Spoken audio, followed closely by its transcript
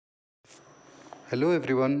Hello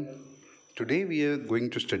everyone. Today we are going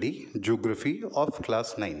to study Geography of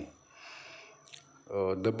Class 9.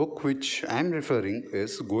 The book which I am referring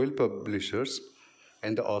is Goyal Publishers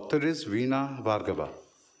and the author is Veena Bhargava.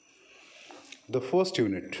 The first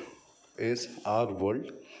unit is Our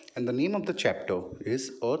World and the name of the chapter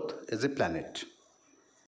is Earth as a Planet.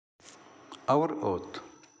 Our Earth.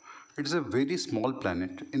 It is a very small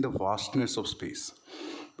planet in the vastness of space.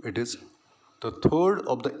 It is the third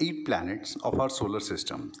of the 8 planets of our solar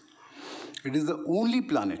system. It is the only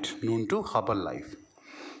planet known to harbor life.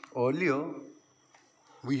 Earlier,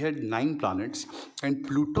 we had 9 planets and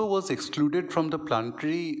Pluto was excluded from the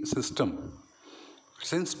planetary system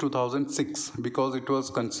since 2006 because it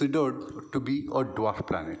was considered to be a dwarf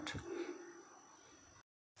planet.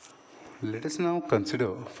 Let us now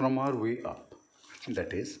consider from our way up,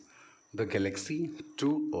 that is, the galaxy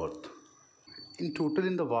to Earth. In total,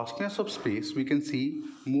 in the vastness of space, we can see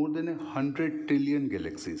more than 100 trillion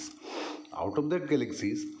galaxies. Out of that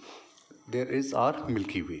galaxies, there is our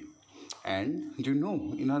Milky Way. And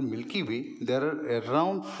in our Milky Way, there are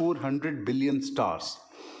around 400 billion stars.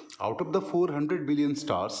 Out of the 400 billion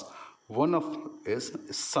stars, one of is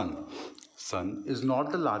Sun. Sun is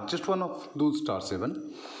not the largest one of those stars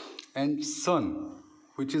even. And Sun,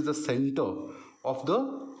 which is the center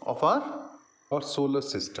of our solar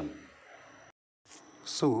system.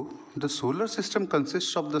 So, the solar system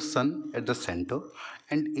consists of the Sun at the center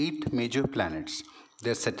and 8 major planets,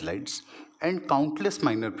 their satellites, and countless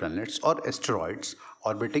minor planets or asteroids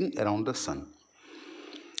orbiting around the Sun.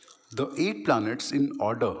 The 8 planets in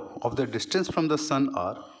order of their distance from the Sun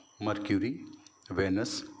are Mercury,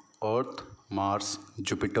 Venus, Earth, Mars,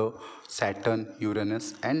 Jupiter, Saturn,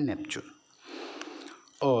 Uranus, and Neptune.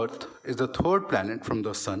 Earth is the third planet from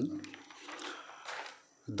the Sun,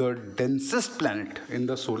 the densest planet in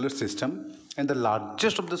the solar system and the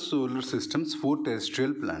largest of the solar system's 4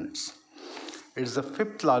 terrestrial planets. It is the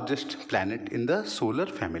 5th largest planet in the solar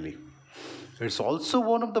family. It is also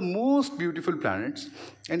one of the most beautiful planets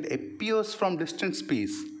and appears from distant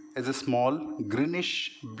space as a small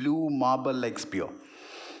greenish blue marble-like sphere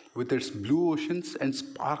with its blue oceans and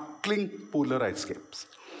sparkling polar ice caps.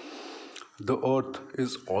 The Earth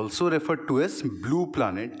is also referred to as blue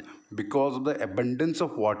planet because of the abundance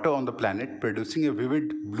of water on the planet producing a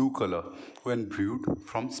vivid blue color when viewed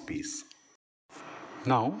from space.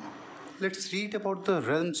 Now, let's read about the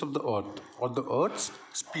realms of the Earth or the Earth's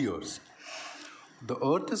spheres. The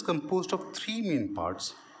Earth is composed of 3 main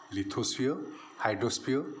parts: lithosphere,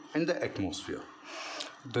 hydrosphere, and the atmosphere.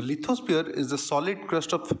 The lithosphere is the solid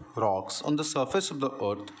crust of rocks on the surface of the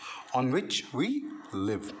Earth on which we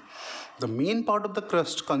live. The main part of the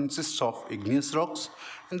crust consists of igneous rocks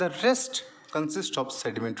and the rest consists of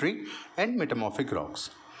sedimentary and metamorphic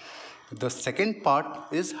rocks. The second part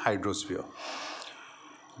is hydrosphere.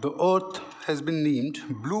 The Earth has been named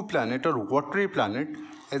blue planet or watery planet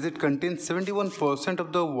as it contains 71%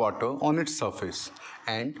 of the water on its surface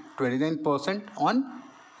and 29% on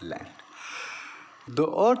land. The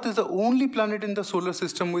Earth is the only planet in the solar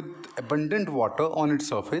system with abundant water on its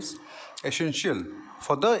surface, essential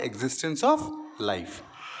for the existence of life.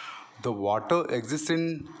 The water exists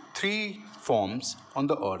in 3 forms on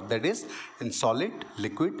the Earth, that is, in solid,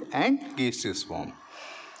 liquid, and gaseous form.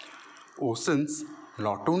 Oceans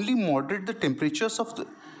not only moderate the temperatures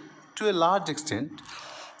to a large extent,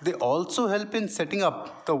 they also help in setting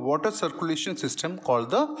up the water circulation system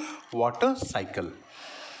called the water cycle.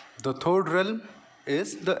 The third realm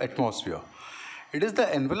is the atmosphere. It is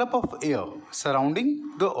the envelope of air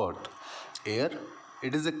surrounding the Earth. Air,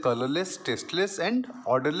 it is a colorless, tasteless, and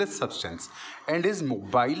odorless substance and is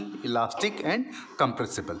mobile, elastic, and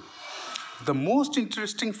compressible. The most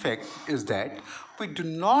interesting fact is that we do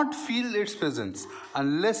not feel its presence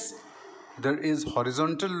unless there is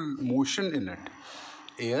horizontal motion in it.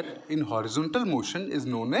 Air in horizontal motion is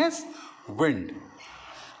known as wind.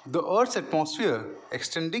 The Earth's atmosphere,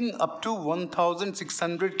 extending up to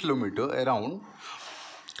 1,600 km around,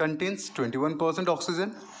 contains 21%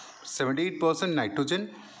 oxygen, 78% nitrogen,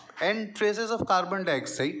 and traces of carbon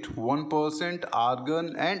dioxide, 1%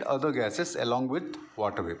 argon, and other gases along with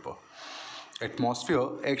water vapor. Atmosphere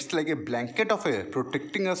acts like a blanket of air,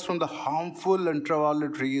 protecting us from the harmful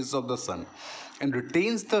ultraviolet rays of the sun and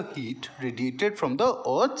retains the heat radiated from the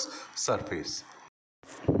Earth's surface.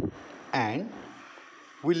 And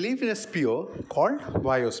we live in a sphere called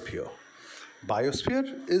Biosphere.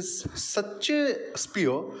 Biosphere is such a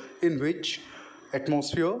sphere in which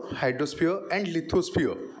atmosphere, hydrosphere, and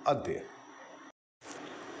lithosphere are there.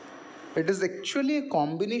 It is actually a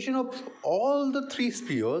combination of all the 3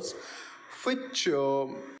 spheres which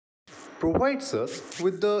provides us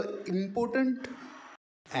with the important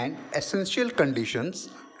and essential conditions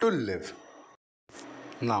to live.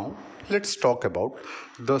 Now, let's talk about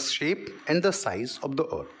the shape and the size of the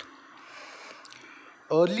earth.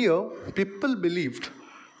 Earlier, people believed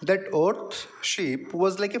that earth's shape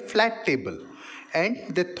was like a flat table,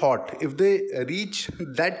 and they thought if they reach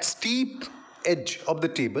that steep edge of the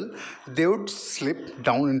table, they would slip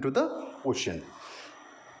down into the ocean.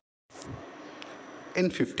 In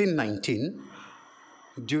 1519,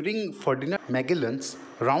 during Ferdinand Magellan's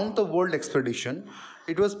round the world expedition,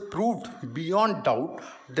 it was proved beyond doubt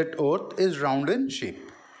that earth is round in shape.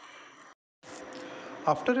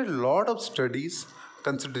 After a lot of studies,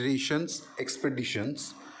 considerations,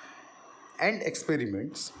 expeditions, and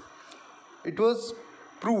experiments, it was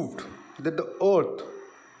proved that the earth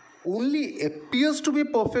only appears to be a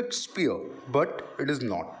perfect sphere, but it is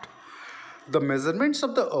not. The measurements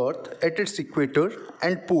of the earth at its equator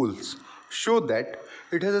and poles show that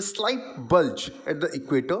it has a slight bulge at the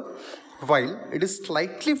equator while it is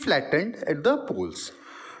slightly flattened at the poles.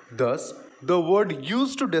 Thus, the word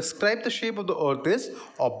used to describe the shape of the earth is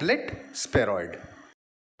oblate spheroid.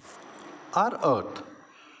 Our earth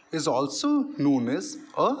is also known as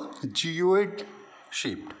a geoid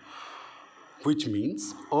shaped, which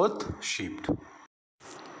means earth shaped.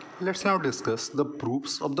 Let's now discuss the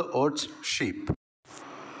proofs of the earth's shape.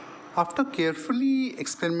 After carefully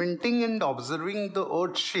experimenting and observing the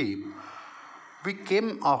earth's shape, we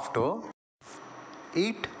came after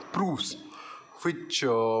 8 proofs which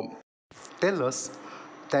tell us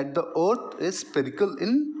that the earth is spherical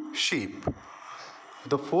in shape.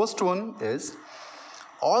 The first one is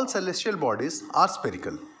all celestial bodies are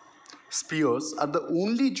spherical. Spheres are the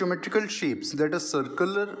only geometrical shapes that are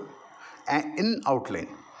circular in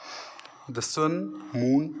outline. The sun,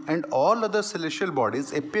 moon, and all other celestial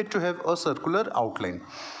bodies appear to have a circular outline.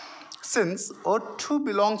 Since Earth too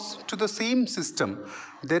belongs to the same system,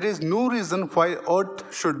 there is no reason why Earth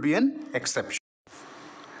should be an exception.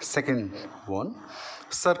 Second one,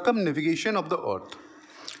 circumnavigation of the Earth.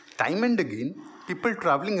 Time and again, people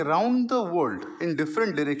traveling around the world in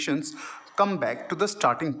different directions come back to the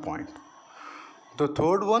starting point. The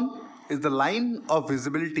third one is the line of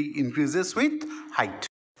visibility increases with height.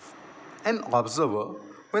 An observer,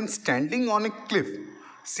 when standing on a cliff,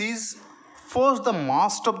 sees first the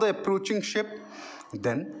mast of the approaching ship,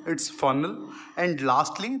 then its funnel, and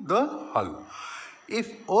lastly the hull.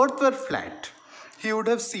 If Earth were flat, he would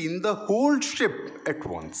have seen the whole ship at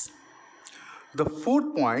once. The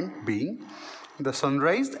fourth point being the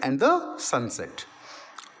sunrise and the sunset.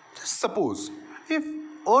 Suppose if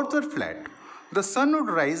Earth were flat, the sun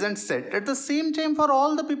would rise and set at the same time for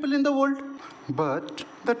all the people in the world. But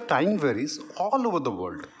the time varies all over the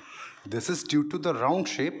world. This is due to the round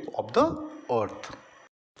shape of the Earth.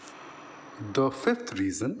 The fifth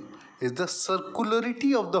reason is the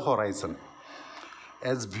circularity of the horizon.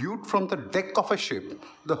 As viewed from the deck of a ship,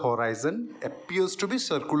 the horizon appears to be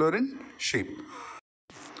circular in shape.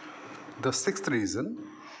 The sixth reason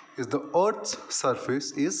is the Earth's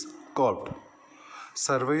surface is curved.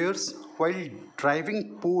 Surveyors, while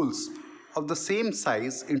driving poles of the same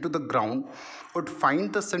size into the ground, would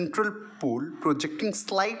find the central pole projecting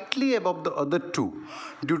slightly above the other two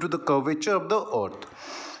due to the curvature of the Earth.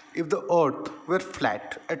 If the Earth were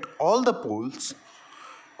flat at all the poles,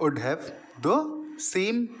 would have the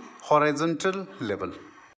same horizontal level.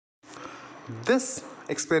 This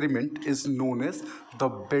experiment is known as the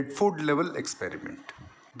Bedford level experiment.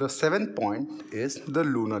 The seventh point is the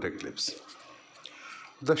lunar eclipse.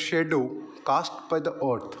 The shadow cast by the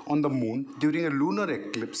Earth on the Moon during a lunar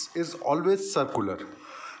eclipse is always circular.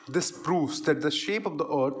 This proves that the shape of the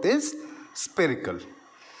Earth is spherical.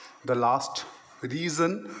 The last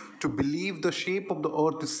reason to believe the shape of the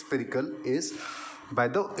Earth is spherical is by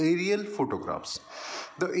the aerial photographs.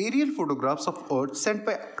 The aerial photographs of Earth sent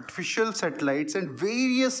by artificial satellites and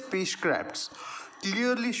various spacecrafts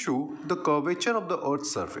clearly show the curvature of the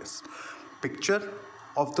Earth's surface. Picture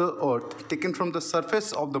of the Earth taken from the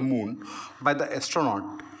surface of the Moon by the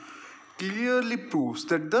astronaut clearly proves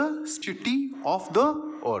that the sphericity of the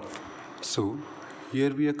Earth. So,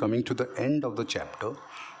 here we are coming to the end of the chapter,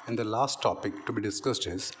 and the last topic to be discussed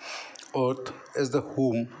is Earth as the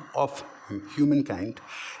home of humankind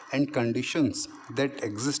and conditions that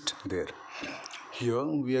exist there. Here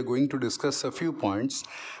we are going to discuss a few points,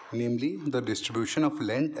 namely the distribution of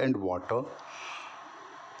land and water,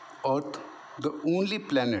 Earth, the only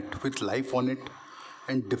planet with life on it,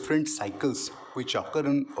 and different cycles which occur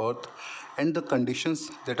on Earth, and the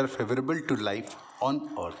conditions that are favorable to life on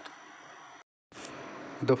Earth.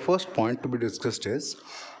 The first point to be discussed is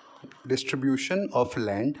Distribution of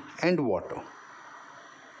land and water.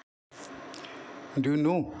 Do you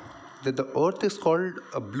know that the Earth is called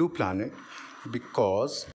a blue planet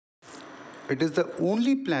because it is the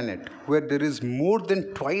only planet where there is more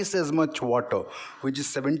than twice as much water, which is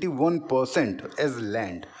 71%, as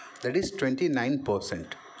land, that is 29%.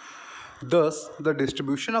 Thus, the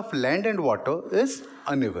distribution of land and water is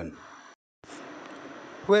uneven.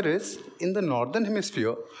 Whereas in the northern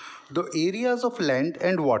hemisphere, the areas of land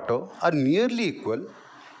and water are nearly equal,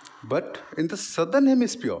 but in the southern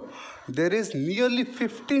hemisphere, there is nearly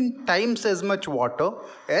 15 times as much water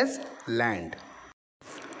as land.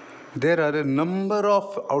 There are a number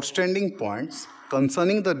of outstanding points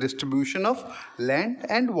concerning the distribution of land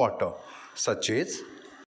and water, such as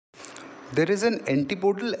there is an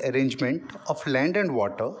antipodal arrangement of land and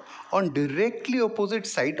water on directly opposite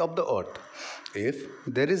side of the earth. If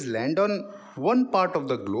there is land on one part of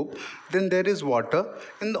the globe, then there is water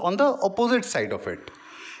on the opposite side of it.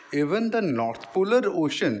 Even the North Polar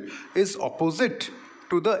Ocean is opposite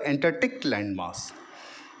to the Antarctic landmass.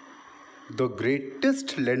 The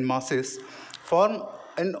greatest landmasses form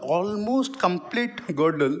an almost complete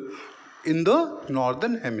girdle in the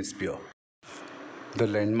northern hemisphere. The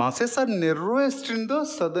landmasses are narrowest in the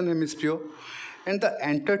southern hemisphere, and the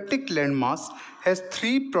Antarctic landmass has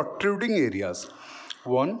three protruding areas.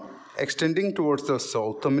 One extending towards the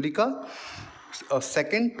South America, a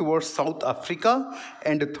second towards South Africa,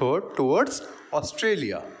 and a third towards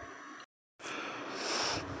Australia.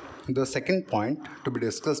 The second point to be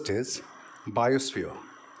discussed is Biosphere,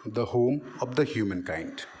 the home of the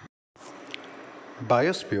humankind.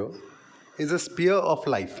 Biosphere is a sphere of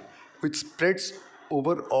life which spreads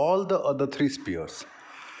over all the other three spheres.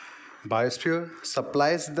 Biosphere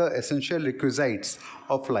supplies the essential requisites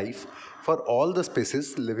of life for all the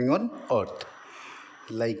species living on Earth,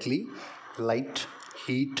 likely light,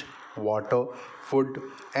 heat, water, food,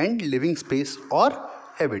 and living space or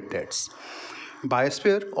habitats.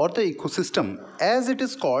 Biosphere, or the ecosystem as it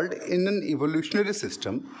is called in an evolutionary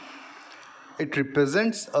system, it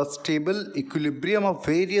represents a stable equilibrium of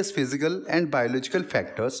various physical and biological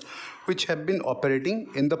factors which have been operating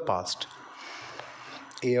in the past.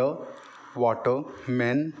 Air, water,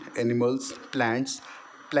 men, animals, plants,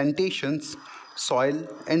 plantations, soil,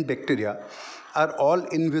 and bacteria are all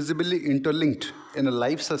invisibly interlinked in a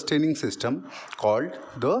life sustaining system called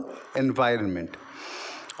the environment.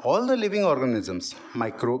 All the living organisms,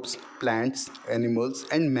 microbes, plants, animals,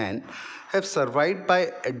 and man have survived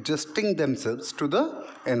by adjusting themselves to the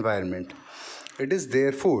environment. It is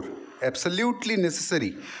therefore absolutely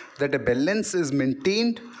necessary that a balance is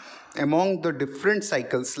maintained among the different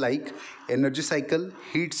cycles like energy cycle,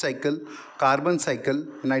 heat cycle, carbon cycle,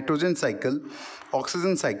 nitrogen cycle,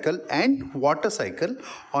 oxygen cycle, and water cycle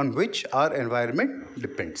on which our environment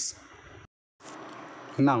depends.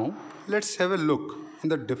 Now, let's have a look in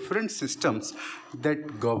the different systems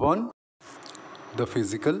that govern the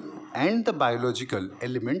physical and the biological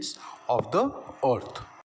elements of the earth.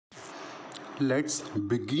 Let's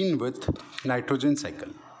begin with nitrogen cycle.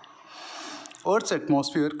 Earth's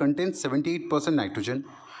atmosphere contains 78% nitrogen.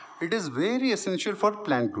 It is very essential for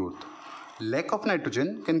plant growth. Lack of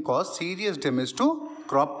nitrogen can cause serious damage to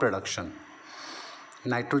crop production.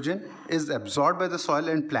 Nitrogen is absorbed by the soil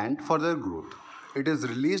and plant for their growth. It is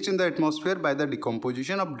released in the atmosphere by the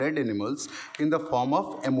decomposition of dead animals in the form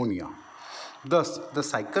of ammonia. Thus, the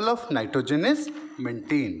cycle of nitrogen is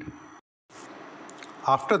maintained.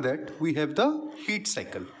 After that, we have the heat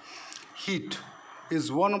cycle. Heat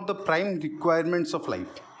is one of the prime requirements of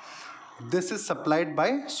life. This is supplied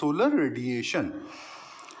by solar radiation.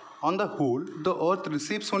 On the whole, the earth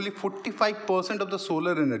receives only 45% of the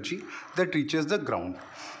solar energy that reaches the ground.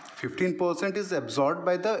 15% is absorbed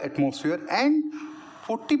by the atmosphere and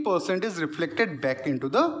 40% is reflected back into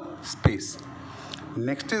the space.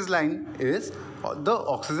 Next is the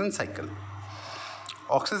oxygen cycle.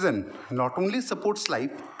 Oxygen not only supports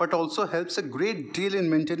life but also helps a great deal in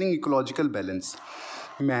maintaining ecological balance.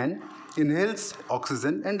 Man inhales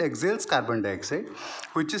oxygen and exhales carbon dioxide,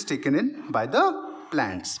 which is taken in by the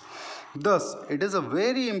plants. Thus, it is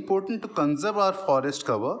very important to conserve our forest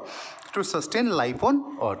cover to sustain life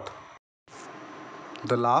on Earth.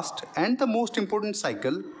 The last and the most important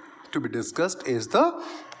cycle to be discussed is the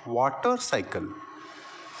water cycle.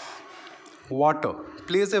 Water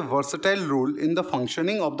plays a versatile role in the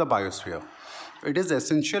functioning of the biosphere. It is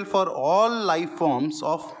essential for all life forms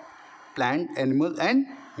of plant, animal, and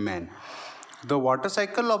man. The water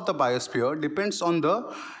cycle of the biosphere depends on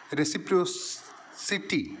the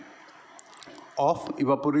reciprocity of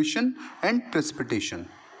evaporation and precipitation.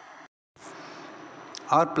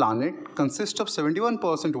 Our planet consists of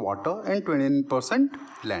 71% water and 29%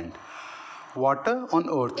 land. Water on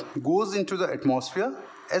Earth goes into the atmosphere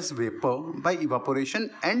as vapor by evaporation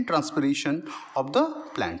and transpiration of the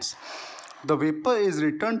plants. The vapor is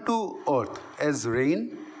returned to Earth as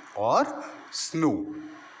rain or snow.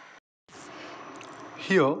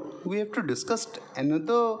 Here we have to discuss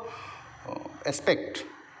another aspect,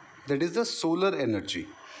 that is the solar energy.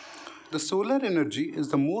 The solar energy is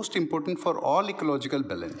the most important for all ecological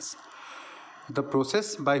balance. The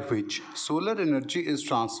process by which solar energy is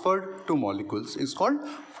transferred to molecules is called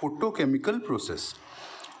photochemical process.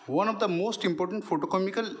 One of the most important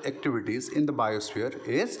photochemical activities in the biosphere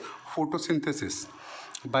is photosynthesis,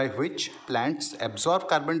 by which plants absorb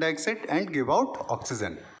carbon dioxide and give out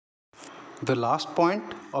oxygen. The last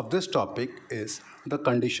point of this topic is the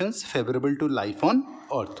conditions favorable to life on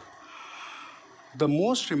Earth. The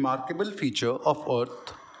most remarkable feature of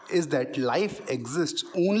Earth is that life exists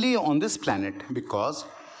only on this planet because,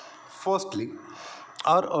 firstly,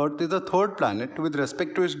 our Earth is the third planet with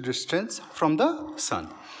respect to its distance from the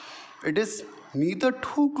Sun. It is neither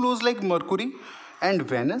too close like Mercury and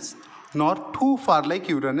Venus nor too far like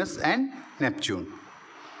Uranus and Neptune.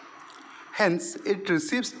 Hence, it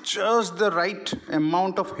receives just the right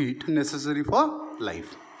amount of heat necessary for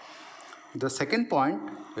life. The second point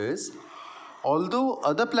is, although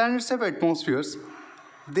other planets have atmospheres,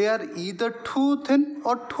 they are either too thin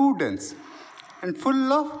or too dense and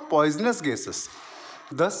full of poisonous gases,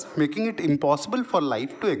 thus making it impossible for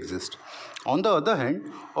life to exist. On the other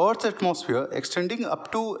hand, Earth's atmosphere, extending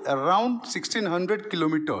up to around 1600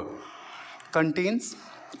 km, contains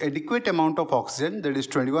adequate amount of oxygen, that is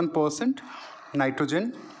 21%,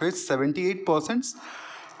 nitrogen which is 78%,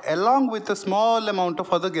 along with a small amount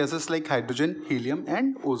of other gases like hydrogen, helium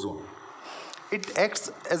and ozone. It acts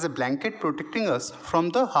as a blanket protecting us from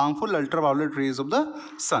the harmful ultraviolet rays of the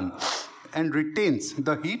sun and retains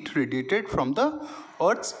the heat radiated from the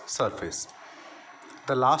Earth's surface.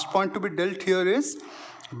 The last point to be dealt here is,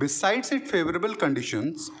 besides its favorable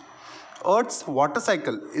conditions, Earth's water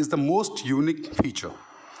cycle is the most unique feature.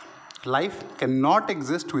 Life cannot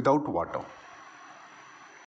exist without water.